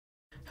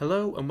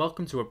Hello and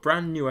welcome to a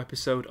brand new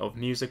episode of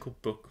Musical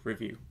Book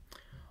Review,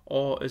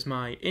 or as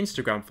my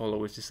Instagram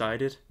followers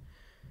decided,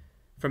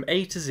 from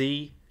A to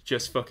Z,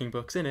 just fucking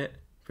books in it,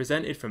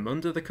 presented from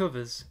under the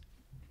covers,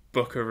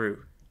 Bookaroo.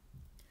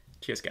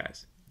 Cheers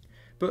guys.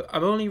 But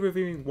I'm only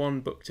reviewing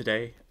one book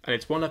today, and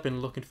it's one I've been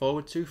looking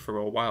forward to for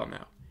a while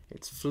now.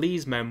 It's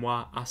Fleas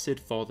Memoir, Acid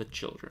for the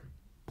Children.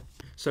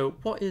 So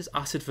what is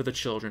Acid for the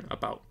Children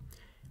about?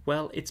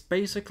 Well, it's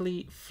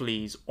basically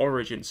Flea's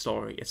origin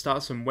story. It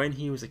starts from when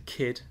he was a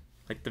kid,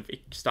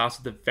 it starts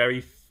with the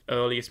very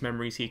earliest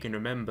memories he can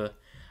remember,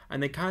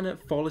 and then kind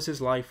of follows his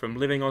life from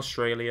living in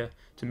Australia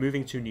to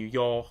moving to New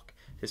York,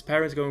 his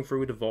parents going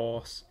through a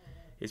divorce,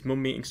 his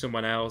mum meeting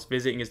someone else,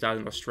 visiting his dad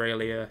in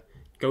Australia,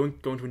 going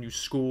to a new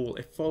school.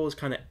 It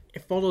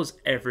follows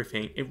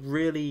everything. You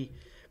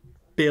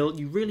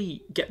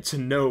really get to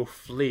know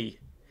Flea,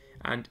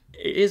 and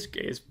it is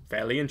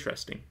fairly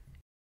interesting.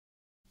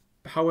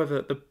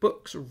 However, the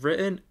book's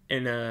written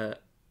in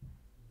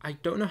I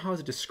don't know how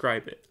to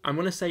describe it. I'm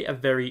going to say a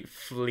very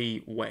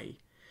Flea way.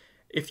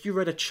 If you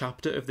read a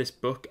chapter of this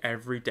book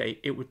every day,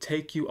 it would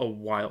take you a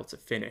while to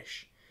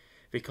finish.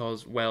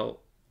 Because,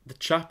 well, the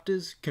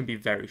chapters can be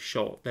very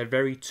short. They're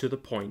very to the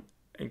point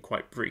and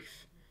quite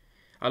brief.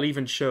 I'll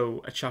even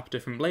show a chapter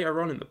from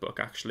later on in the book,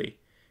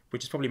 actually,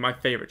 which is probably my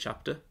favourite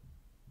chapter.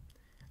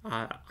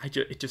 I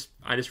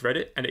just read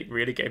it and it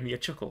really gave me a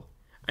chuckle.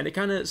 And it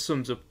kind of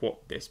sums up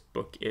what this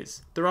book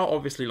is. There are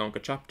obviously longer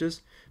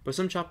chapters, but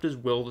some chapters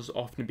will just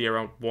often be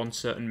around one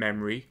certain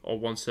memory or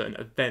one certain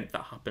event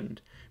that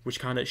happened, which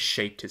kind of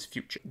shaped his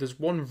future. There's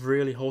one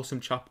really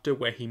wholesome chapter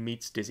where he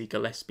meets Dizzy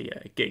Gillespie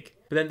at a gig.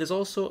 But then there's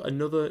also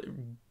another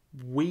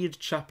weird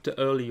chapter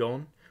early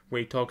on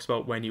where he talks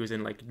about when he was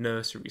in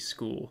nursery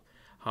school,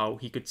 how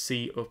he could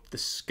see up the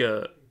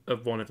skirt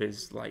of one of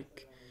his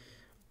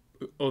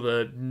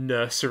other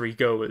nursery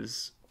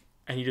goers,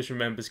 and he just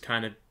remembers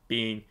kind of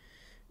being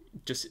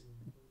just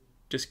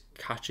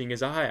catching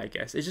his eye, I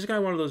guess. It's just kind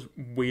of one of those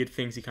weird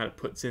things he kind of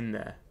puts in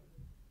there.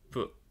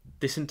 But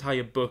this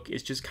entire book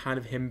is just kind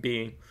of him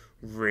being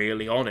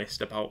really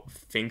honest about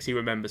things he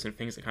remembers and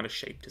things that kind of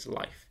shaped his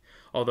life.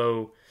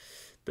 Although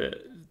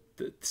the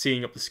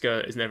seeing up the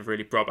skirt is never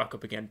really brought back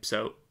up again,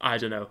 so I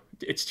don't know.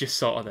 It's just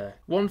sort of there.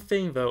 One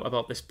thing, though,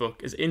 about this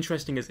book, as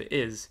interesting as it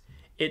is,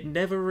 it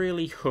never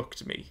really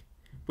hooked me,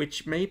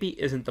 which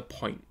maybe isn't the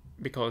point.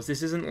 Because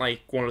this isn't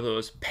like one of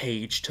those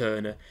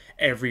page-turner,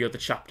 every other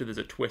chapter there's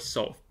a twist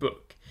sort of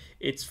book.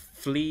 It's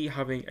Flea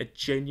having a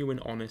genuine,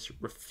 honest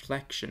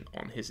reflection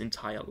on his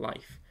entire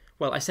life.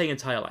 Well, I say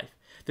entire life.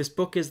 This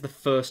book is the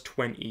first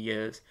 20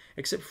 years,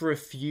 except for a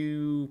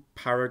few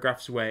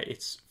paragraphs where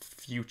it's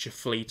future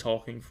Flea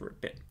talking for a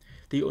bit.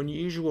 The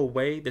unusual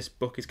way this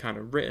book is kind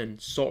of written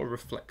sort of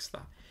reflects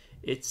that.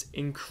 It's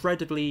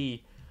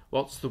incredibly,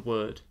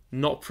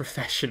 not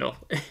professional.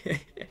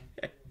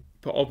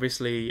 But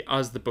obviously,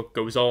 as the book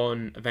goes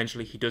on,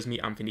 eventually he does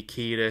meet Anthony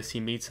Kiedis, he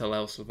meets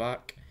Hillel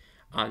Slovak,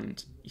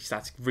 and he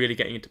starts really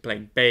getting into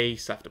playing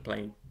bass after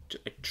playing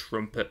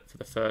trumpet for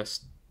the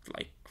first,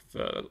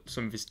 for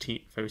some of his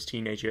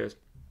teenage years.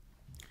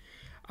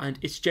 And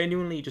it's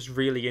genuinely just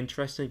really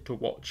interesting to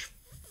watch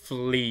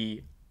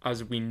Flea,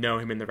 as we know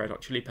him in the Red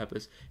Hot Chili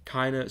Peppers,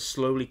 kind of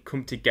slowly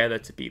come together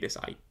to be this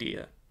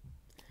idea.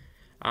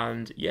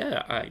 And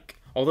yeah,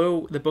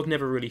 although the book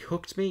never really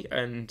hooked me,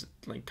 and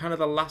kind of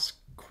the last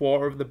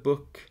quarter of the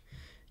book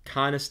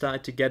kind of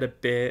started to get a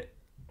bit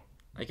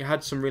it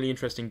had some really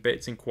interesting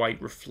bits and quite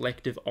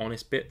reflective,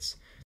 honest bits.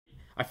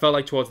 I felt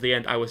like towards the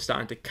end I was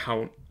starting to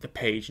count the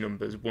page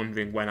numbers,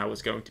 wondering when I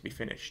was going to be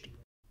finished.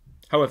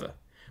 However,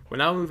 we're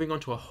now moving on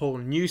to a whole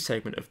new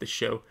segment of the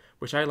show,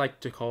 which I like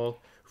to call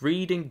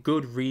Reading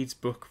Goodreads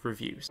Book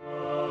Reviews.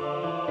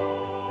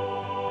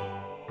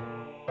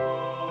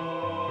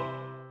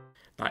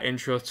 That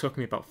intro took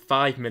me about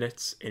 5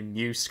 minutes in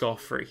Muse score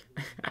free.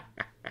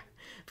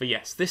 But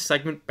yes, this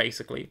segment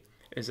basically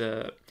is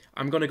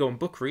I'm going to go on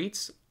book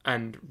reads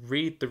and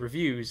read the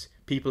reviews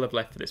people have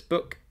left for this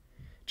book,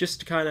 just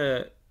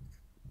to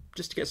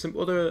get some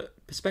other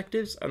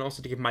perspectives and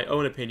also to give my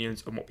own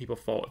opinions on what people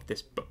thought of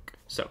this book.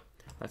 So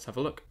let's have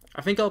a look.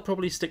 I think I'll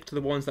probably stick to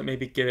the ones that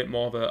maybe give it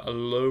more of a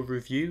low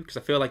review, because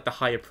I feel like the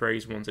higher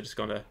praise ones are just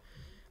going to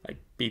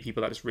be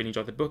people that just really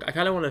enjoyed the book. I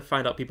kind of want to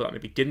find out people that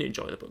maybe didn't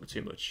enjoy the book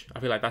too much. I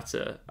feel like that's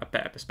a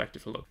better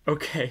perspective to look.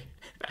 Okay.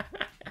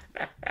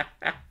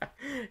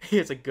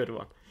 Here's a good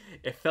one.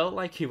 It felt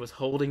like he was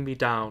holding me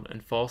down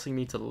and forcing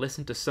me to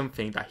listen to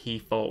something that he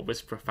thought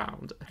was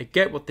profound. I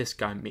get what this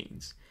guy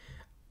means.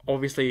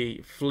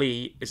 Obviously,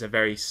 Flea is a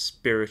very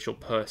spiritual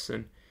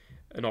person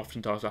and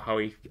often talks about how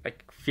he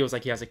feels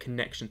like he has a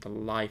connection to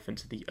life and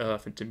to the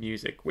earth and to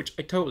music, which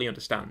I totally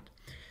understand.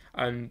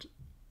 And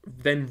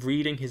then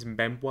reading his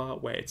memoir,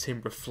 where it's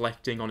him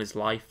reflecting on his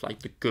life,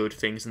 the good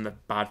things and the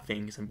bad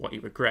things and what he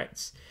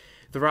regrets,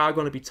 there are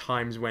going to be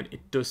times when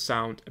it does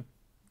sound a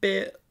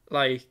bit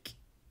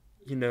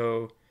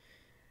you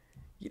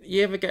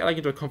ever get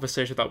into a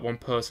conversation with that one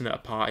person at a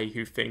party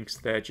who thinks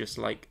they're just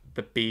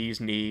the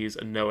bee's knees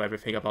and know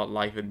everything about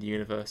life and the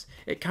universe?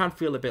 It can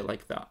feel a bit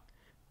like that.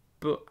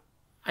 But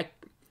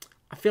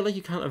feel like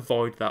you can't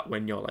avoid that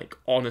when you're like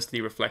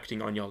honestly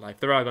reflecting on your life.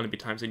 There are going to be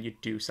times when you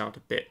do sound a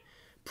bit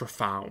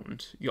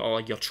profound.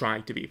 You're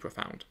trying to be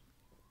profound.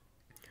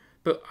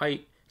 But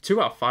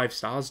 2 out of 5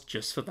 stars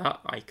just for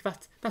that. Like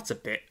that's a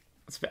bit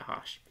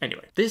harsh.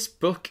 Anyway, this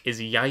book is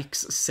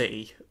Yikes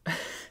City.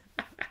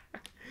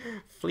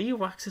 Flea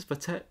waxes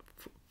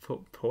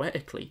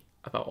poetically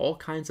about all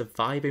kinds of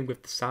vibing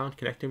with the sound,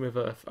 connecting with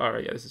Earth.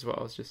 Alright, yeah, this is what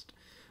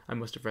I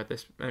must have read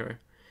this. Anyway.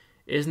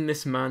 Isn't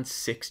this man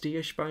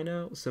 60-ish by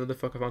now? Some of the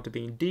fuck I found to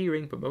be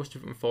endearing, but most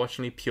of it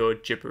unfortunately pure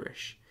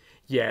gibberish.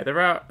 Yeah, there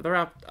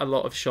are a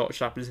lot of short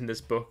chapters in this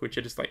book which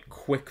are just like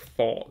quick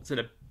thoughts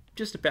and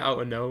just a bit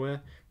out of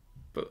nowhere.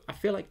 But I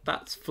feel like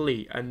that's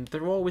Flea, and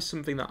they're always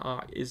something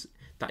that is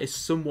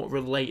somewhat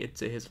related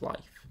to his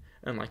life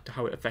and like to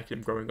how it affected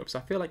him growing up. So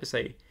I feel like to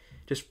say,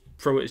 just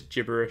throw it as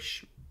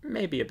gibberish,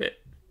 maybe a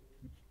bit.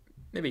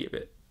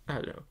 I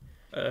don't know.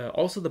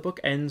 Also, the book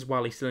ends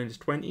while he's still in his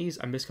 20s,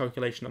 a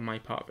miscalculation on my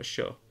part for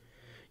sure.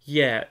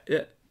 Yeah,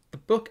 the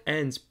book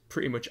ends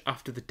pretty much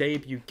after the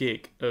debut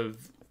gig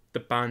of the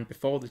band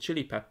before the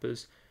Chili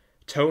Peppers,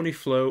 Tony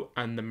Flo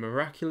and the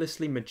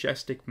miraculously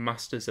majestic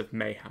Masters of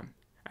Mayhem.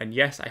 And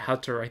yes, I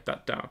had to write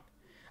that down.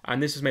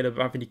 And this was made up of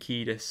Anthony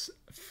Kiedis,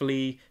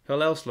 Flea,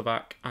 Hillel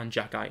Slovak, and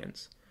Jack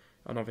Irons.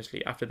 And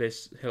obviously, after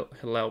this,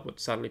 Hillel would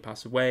sadly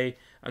pass away,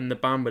 and the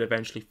band would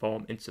eventually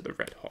form into the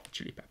Red Hot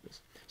Chili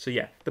Peppers. So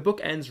yeah, the book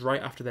ends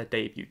right after their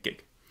debut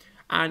gig.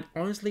 And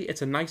honestly,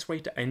 it's a nice way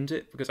to end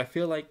it, because I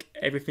feel like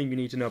everything you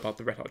need to know about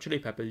the Red Hot Chili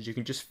Peppers you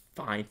can just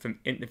find from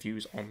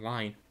interviews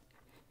online.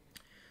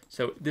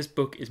 So this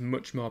book is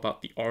much more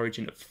about the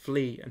origin of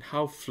Flea, and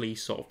how Flea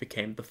sort of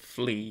became the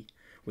Flea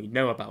we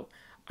know about.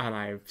 And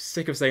I'm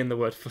sick of saying the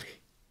word Flea.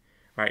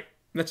 Right,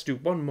 let's do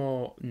one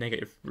more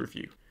negative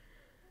review.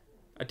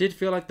 I did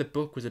feel like the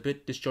book was a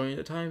bit disjointed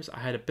at times. I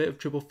had a bit of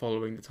trouble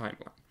following the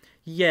timeline.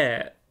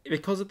 Yeah,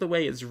 because of the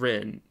way it's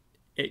written,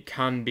 it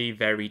can be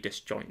very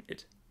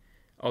disjointed.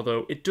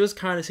 Although it does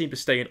kind of seem to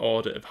stay in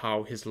order of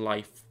how his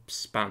life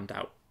spanned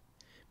out.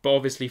 But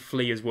obviously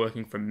Flea is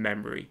working from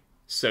memory.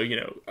 So, you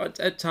know,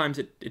 at times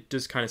it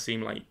does kind of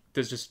seem like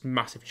there's just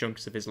massive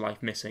chunks of his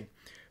life missing.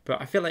 But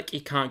I feel like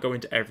he can't go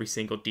into every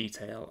single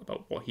detail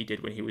about what he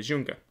did when he was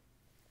younger.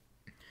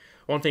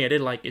 One thing I did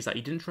like is that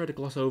he didn't try to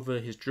gloss over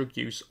his drug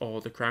use or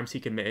the crimes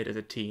he committed as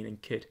a teen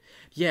and kid.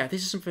 Yeah,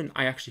 this is something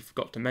I actually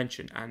forgot to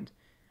mention, and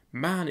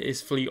man,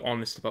 is Flea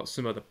honest about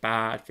some of the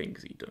bad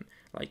things he done.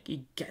 Like,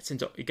 he gets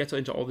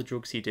into all the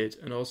drugs he did,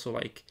 and also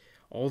like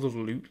all the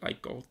loot,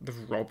 like all the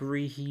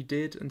robbery he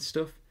did and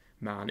stuff.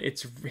 Man,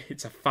 it's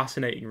a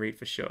fascinating read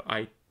for sure.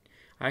 I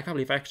can't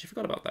believe I actually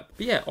forgot about that.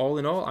 But yeah, all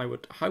in all,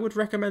 I would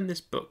recommend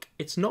this book.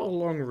 It's not a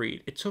long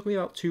read. It took me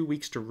about 2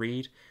 weeks to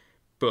read,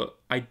 but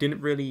I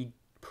didn't really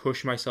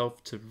push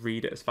myself to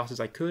read it as fast as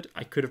I could.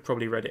 I could have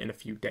probably read it in a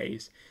few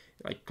days,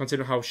 like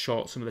considering how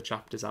short some of the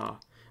chapters are.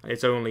 And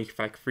it's only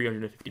like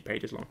 350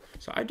 pages long.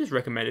 So I just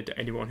recommend it to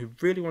anyone who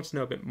really wants to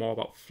know a bit more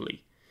about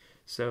Flea.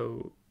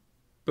 So,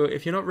 but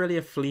if you're not really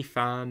a Flea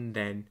fan,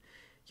 then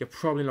you're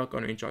probably not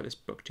going to enjoy this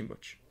book too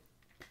much.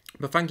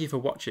 But thank you for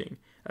watching.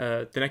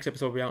 The next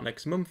episode will be out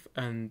next month,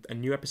 and a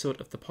new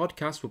episode of the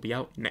podcast will be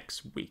out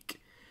next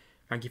week.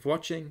 Thank you for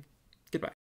watching. Goodbye.